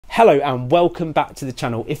Hello and welcome back to the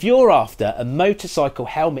channel. If you're after a motorcycle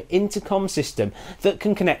helmet intercom system that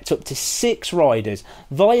can connect up to 6 riders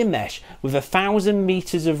via mesh with 1,000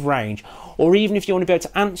 meters of range, or even if you want to be able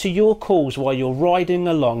to answer your calls while you're riding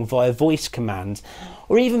along via voice commands,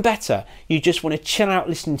 or even better, you just want to chill out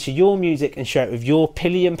listening to your music and share it with your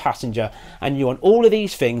pillion passenger, and you want all of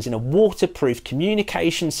these things in a waterproof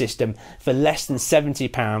communication system for less than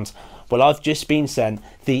 £70, well, I've just been sent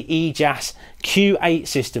the EJEAS Q8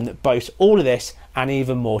 system that boasts all of this and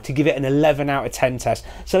even more to give it an 11 out of 10 test.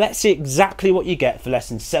 So let's see exactly what you get for less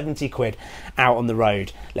than 70 quid out on the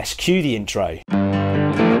road. Let's cue the intro.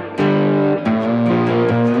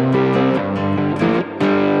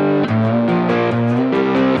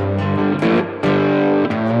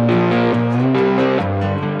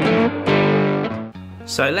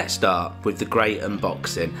 So let's start with the great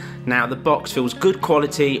unboxing. Now the box feels good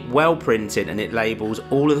quality, well printed, and it labels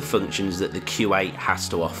all of the functions that the Q8 has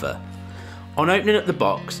to offer. On opening up the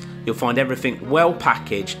box, you'll find everything well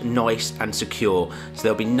packaged, nice and secure, so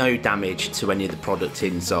there'll be no damage to any of the products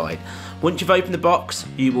inside. Once you've opened the box,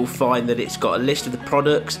 you will find that it's got a list of the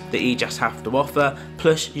products that EJEAS have to offer,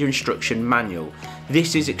 plus your instruction manual.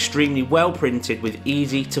 This is extremely well printed with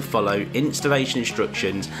easy to follow installation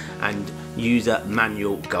instructions and user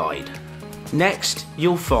manual guide. Next,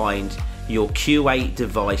 you'll find your Q8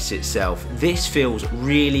 device itself. This feels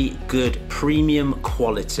really good, premium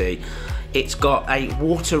quality. It's got a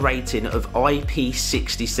water rating of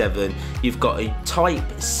IP67. You've got a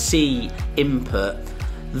Type C input.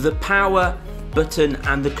 The power button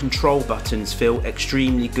and the control buttons feel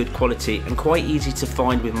extremely good quality and quite easy to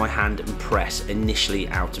find with my hand and press initially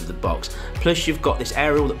out of the box. Plus you've got this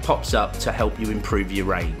aerial that pops up to help you improve your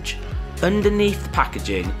range. Underneath the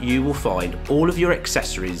packaging you will find all of your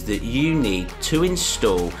accessories that you need to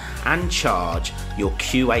install and charge your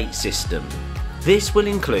Q8 system. This will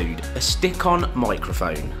include a stick-on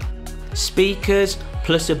microphone, speakers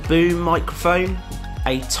plus a boom microphone,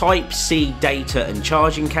 a Type C data and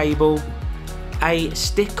charging cable, a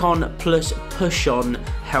stick-on plus push-on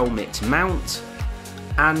helmet mount,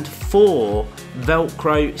 and 4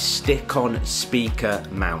 Velcro stick-on speaker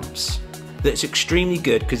mounts. That's extremely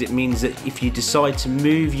good because it means that if you decide to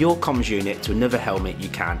move your comms unit to another helmet you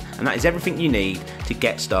can, and that is everything you need to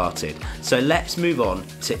get started. So let's move on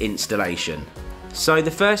to installation. So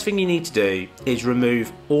the first thing you need to do is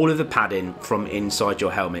remove all of the padding from inside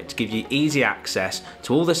your helmet to give you easy access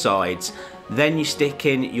to all the sides. Then you stick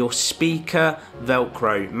in your speaker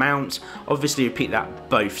Velcro mount, obviously repeat that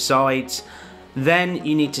both sides. Then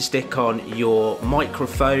you need to stick on your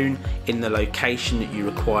microphone in the location that you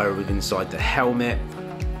require within inside the helmet.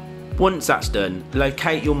 Once that's done,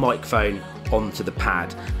 locate your microphone onto the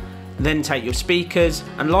pad. Then take your speakers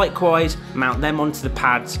and likewise mount them onto the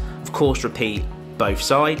pads, of course repeat both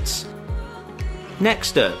sides.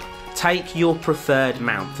 Next up, take your preferred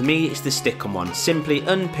mount. For me it's the stick-on one. Simply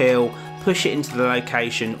unpeel, push it into the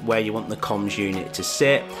location where you want the comms unit to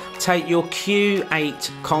sit. Take your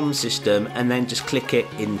Q8 comms system and then just click it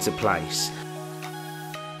into place.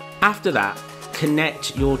 After that,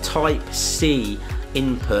 connect your Type C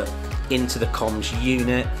input into the comms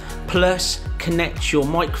unit, plus connect your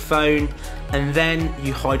microphone, and then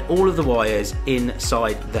you hide all of the wires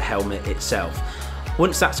inside the helmet itself.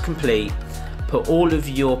 Once that's complete, put all of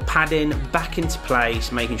your padding back into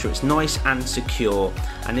place, making sure it's nice and secure,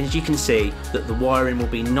 and as you can see that the wiring will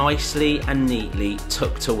be nicely and neatly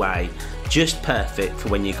tucked away, just perfect for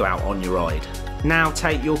when you go out on your ride. Now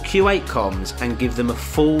take your Q8 comms and give them a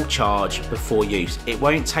full charge before use. It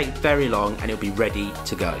won't take very long and it'll be ready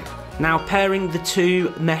to go. Now pairing the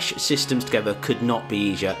 2 mesh systems together could not be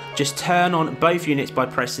easier. Just turn on both units by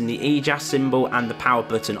pressing the EJEAS symbol and the power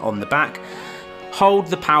button on the back. Hold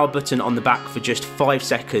the power button on the back for just 5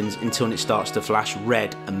 seconds until it starts to flash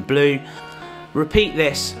red and blue. Repeat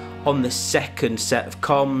this on the second set of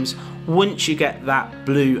comms. Once you get that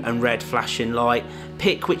blue and red flashing light,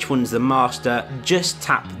 pick which one's the master, just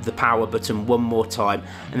tap the power button one more time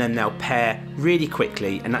and then they'll pair really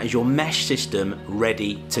quickly, and that is your mesh system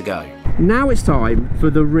ready to go. Now it's time for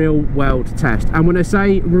the real world test, and when I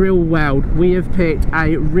say real world, we have picked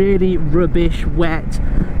a really rubbish, wet,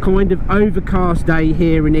 kind of overcast day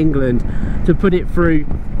here in England to put it through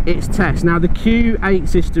its test. Now the Q8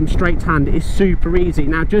 system straight hand is super easy.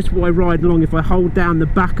 Now just while I ride along, if I hold down the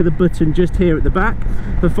back of the button just here at the back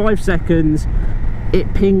for 5 seconds,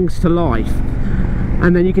 it pings to life.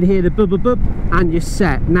 and then you can hear the bub bub bub, and you're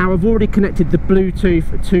set. Now I've already connected the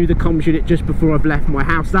Bluetooth to the comms unit just before I've left my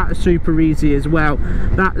house. That is super easy as well.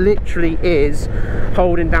 That literally is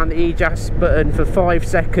holding down the EJEAS button for 5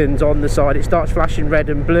 seconds on the side. It starts flashing red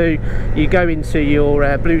and blue. You go into your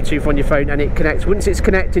Bluetooth on your phone and it connects. Once it's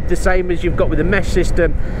connected, the same as you've got with the mesh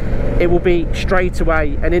system, it will be straight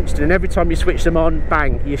away and instant, and every time you switch them on,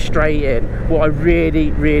 bang, you're straight in. What I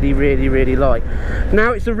really like.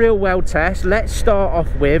 Now it's a real world test. Let's start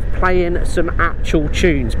off with playing some actual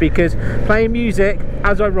tunes, because playing music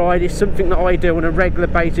as I ride is something that I do on a regular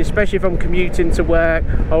basis, especially if I'm commuting to work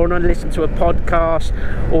or when I listen to a podcast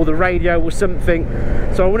or the radio or something.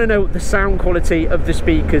 So I want to know what the sound quality of the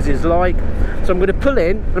speakers is like. So I'm going to pull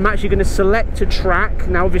in, I'm actually going to select a track.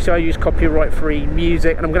 Now obviously I use copyright free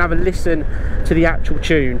music, and I'm going to have a listen to the actual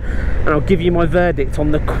tune, and I'll give you my verdict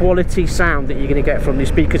on the quality sound that you're going to get from these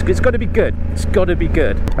speakers. It's got to be good. It's got to be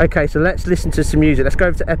good. Okay, so let's listen to some music. Let's go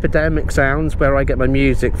over to Epidemic Sounds, where I get my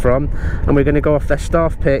music from, and we're going to go off their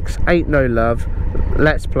staff picks, Ain't No Love.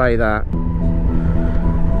 Let's play that.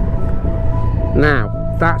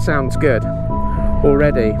 Now that sounds good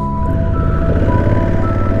already.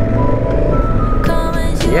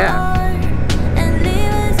 Yeah.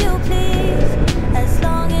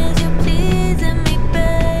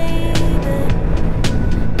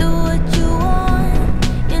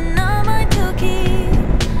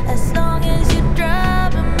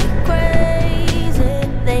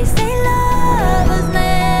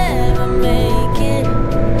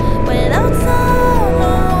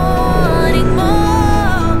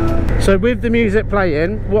 So with the music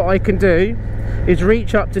playing, what I can do is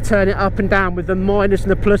reach up to turn it up and down with the minus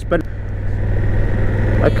and the plus button.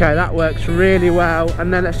 Okay, that works really well.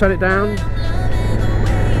 And then let's turn it down.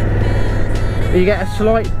 You get a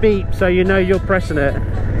slight beep, so you know you're pressing it.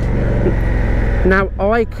 Now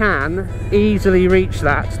I can easily reach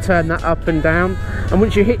that to turn that up and down, and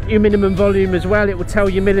once you hit your minimum volume as well, it will tell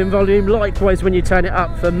you minimum volume. Likewise when you turn it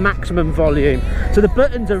up for maximum volume. So the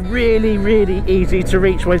buttons are really easy to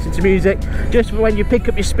reach when listening to music. Just when you pick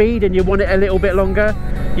up your speed and you want it a little bit longer,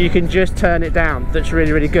 you can just turn it down. That's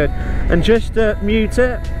really good. And just to mute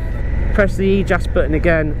it, press the EJEAS button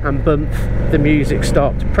again and bump, the music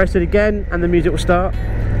stopped. Press it again and the music will start.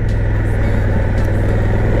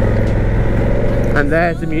 And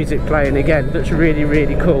there's the music playing again. That's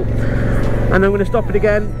really cool. And I'm going to stop it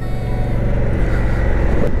again.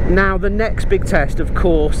 Now the next big test, of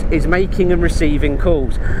course, is making and receiving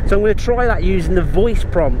calls. So I'm going to try that using the voice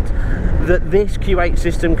prompt that this Q8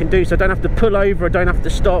 system can do. So I don't have to pull over, I don't have to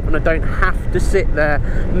stop, and I don't have to sit there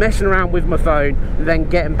messing around with my phone and then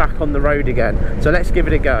getting back on the road again. So let's give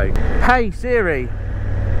it a go. Hey Siri,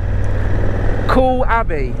 call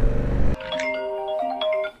Abby.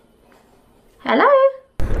 Hello?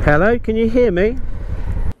 Hello, can you hear me?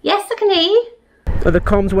 Yes, I can hear you. Are the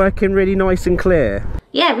comms working really nice and clear?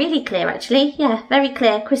 Yeah, really clear actually. Yeah, very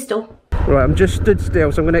clear, crystal. Right, I'm just stood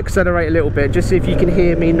still, so I'm going to accelerate a little bit, just see if you can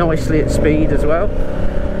hear me nicely at speed as well.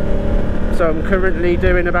 So I'm currently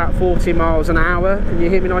doing about 40 miles an hour. Can you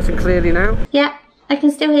hear me nice and clearly now? Yeah, I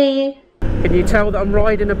can still hear you. Can you tell that I'm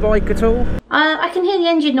riding a bike at all? I can hear the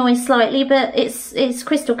engine noise slightly, but it's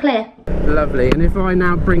crystal clear. Lovely. And if I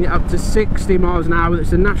now bring it up to 60 miles an hour,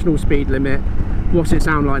 that's the national speed limit, what's it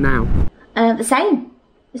sound like now? The same.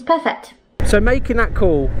 It's perfect. So making that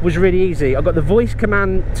call was really easy. I got the voice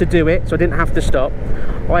command to do it, so I didn't have to stop.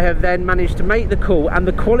 I have then managed to make the call, and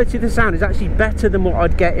the quality of the sound is actually better than what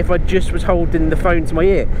I'd get if I just was holding the phone to my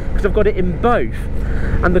ear, because I've got it in both.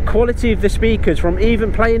 And the quality of the speakers, from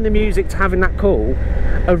even playing the music to having that call,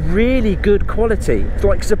 are really good quality. It's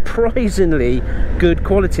like surprisingly good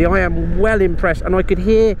quality. I am well impressed, and I could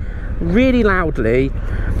hear really loudly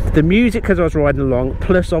the music as I was riding along,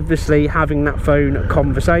 plus obviously having that phone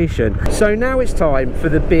conversation. So now it's time for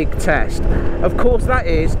the big test. Of course, that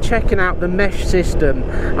is checking out the mesh system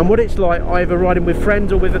and what it's like either riding with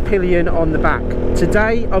friends or with a pillion on the back.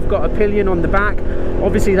 Today I've got a pillion on the back.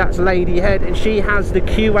 Obviously that's Lady Head, and she has the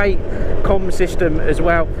Q8 comm system as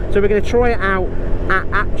well. So we're going to try it out at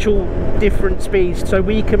actual different speeds so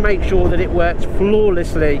we can make sure that it works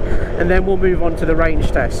flawlessly, and then we'll move on to the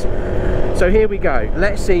range test. So here we go.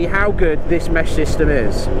 Let's see how good this mesh system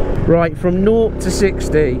is. Right, from 0 to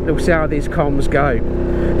 60, we'll see how these comms go.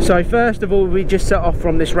 So first of all, we just set off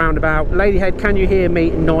from this roundabout. Lady Head, can you hear me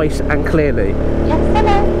nice and clearly? Yes,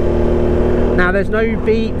 hello. Now there's no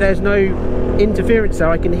beep, there's no interference there.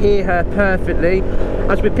 I can hear her perfectly.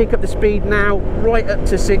 As we pick up the speed now, right up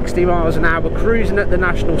to 60 miles an hour, cruising at the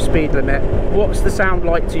national speed limit. What's the sound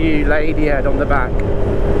like to you, Lady Head, on the back?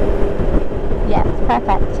 Yeah, it's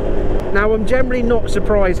perfect. Now I'm generally not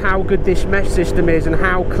surprised how good this mesh system is and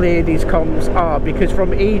how clear these comms are, because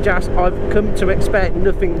from EJEAS I've come to expect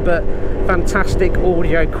nothing but fantastic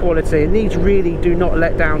audio quality, and these really do not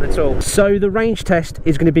let down at all. So the range test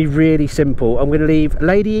is going to be really simple. I'm going to leave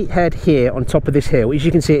Ladyhead here on top of this hill. As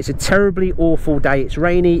you can see, it's a terribly awful day. It's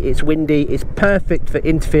rainy, it's windy, it's perfect for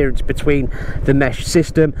interference between the mesh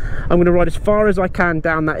system. I'm going to ride as far as I can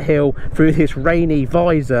down that hill through this rainy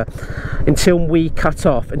visor until we cut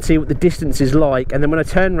off and see what the distance is like, and then when I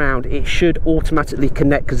turn around it should automatically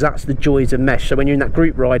connect, because that's the joys of mesh. So when you're in that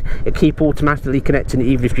group ride, it keeps automatically connecting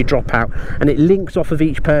even if you drop out, and it links off of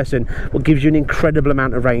each person, what gives you an incredible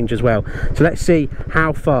amount of range as well. So let's see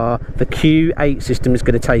how far the Q8 system is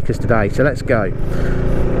going to take us today. So let's go.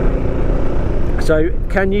 So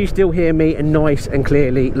can you still hear me nice and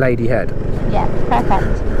clearly, Ladyhead? Yeah,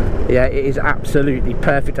 perfect. Yeah, it is absolutely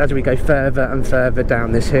perfect as we go further and further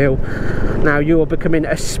down this hill. Now you're becoming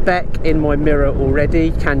a speck in my mirror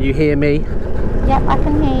already. Can you hear me? Yep, I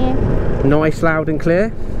can hear you. Nice, loud and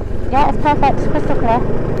clear? Yeah, it's perfect, it's crystal clear.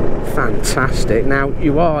 Fantastic. Now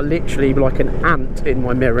you are literally like an ant in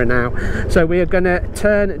my mirror now. So we are going to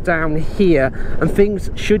turn down here and things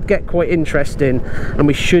should get quite interesting, and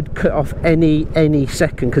we should cut off any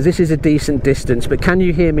second, because this is a decent distance. But can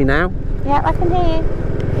you hear me now? Yep, I can hear you.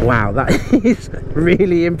 Wow, that is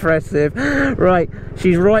really impressive. Right,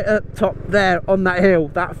 she's right up top there on that hill,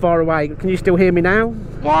 that far away. Can you still hear me now?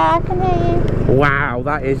 Yeah, I can hear you. Wow,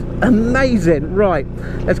 that is amazing. Right,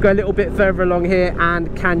 let's go a little bit further along here,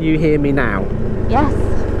 and can you hear me now? Yes.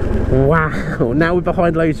 Wow, now we're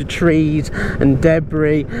behind loads of trees and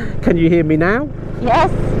debris. Can you hear me now? Yes.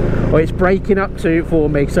 Oh, it's breaking up for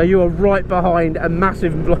me. So you are right behind a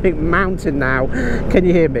massive like mountain now. Can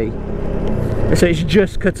you hear me? So it's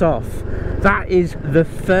just cut off. That is the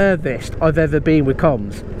furthest I've ever been with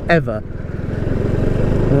comms, ever.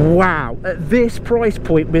 Wow, at this price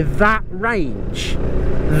point with that range,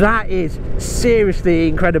 that is seriously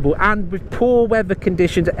incredible. And with poor weather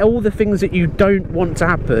conditions, all the things that you don't want to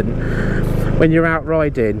happen when you're out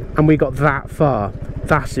riding, and we got that far.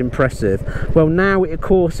 That's impressive. Well, now of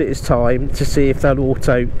course it is time to see if they'll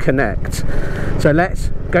auto connect. So let's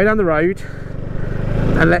go down the road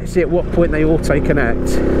and let's see at what point they auto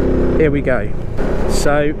connect. Here we go.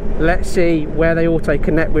 So let's see where they auto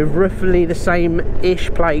connect with roughly the same ish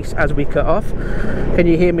place as we cut off. Can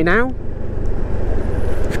you hear me now?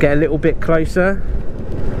 Let's get a little bit closer.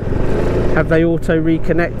 Have they auto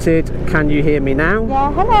reconnected? Can you hear me now?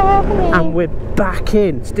 Yeah, hello, I can hear you. And we're back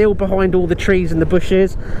in, still behind all the trees and the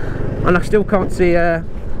bushes, and I still can't see I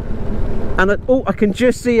can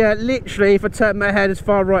just see literally, if I turn my head as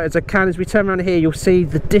far right as I can, as we turn around here, you'll see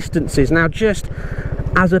the distances. Now, just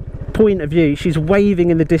as a point of view, she's waving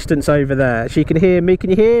in the distance over there. She can hear me. Can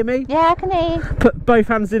you hear me? Yeah, I can hear you. Put both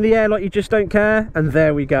hands in the air like you just don't care, and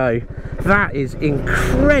there we go. That is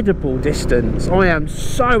incredible distance. I am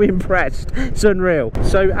so impressed. It's unreal.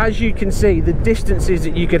 So as you can see, the distances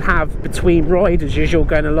that you could have between riders as you're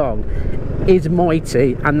going along is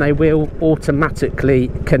mighty, and they will automatically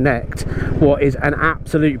connect, what is an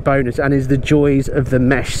absolute bonus and is the joys of the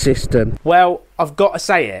mesh system. Well, I've got to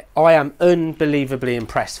say it, I am unbelievably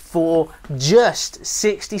impressed. For just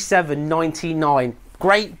 £67.99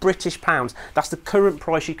 Great British pounds, that's the current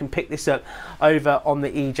price you can pick this up over on the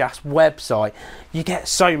EJEAS website. You get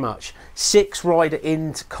so much. 6-rider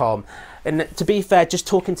intercom. And to be fair, just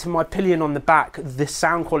talking to my pillion on the back, the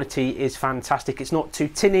sound quality is fantastic. It's not too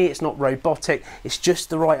tinny, it's not robotic, it's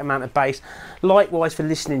just the right amount of bass. Likewise for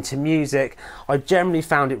listening to music, I generally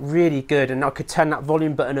found it really good, and I could turn that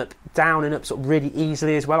volume button up, down and up sort of really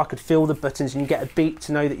easily as well. I could feel the buttons and you get a beep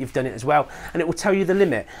to know that you've done it as well. And it will tell you the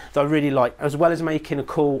limit that I really like, as well as making a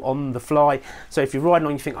call on the fly. So if you're riding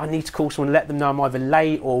along, you think, I need to call someone, let them know I'm either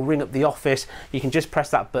late or ring up the office, you can just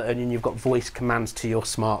press that button and you've got voice commands to your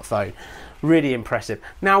smartphone. Really impressive.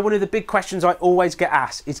 Now, one of the big questions I always get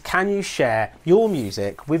asked is, can you share your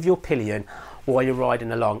music with your pillion while you're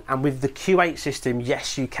riding along? And with the Q8 system,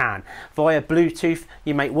 yes you can. Via Bluetooth,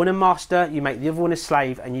 you make one a master, you make the other one a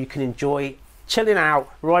slave, and you can enjoy chilling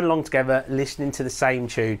out, riding along together, listening to the same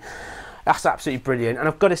tune. That's absolutely brilliant. And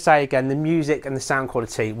I've got to say again, the music and the sound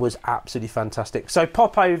quality was absolutely fantastic. So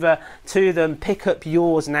pop over to them, pick up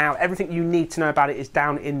yours now. Everything you need to know about it is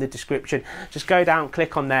down in the description. Just go down,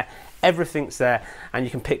 click on there. Everything's there and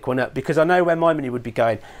you can pick one up, because I know where my money would be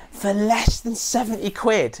going. For less than 70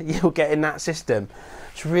 quid, you'll get in that system.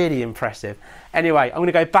 It's really impressive. Anyway, I'm going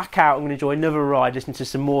to go back out. I'm going to enjoy another ride, listen to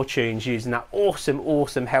some more tunes using that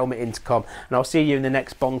awesome helmet intercom. And I'll see you in the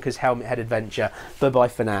next bonkers helmet head adventure. Bye bye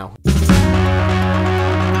for now.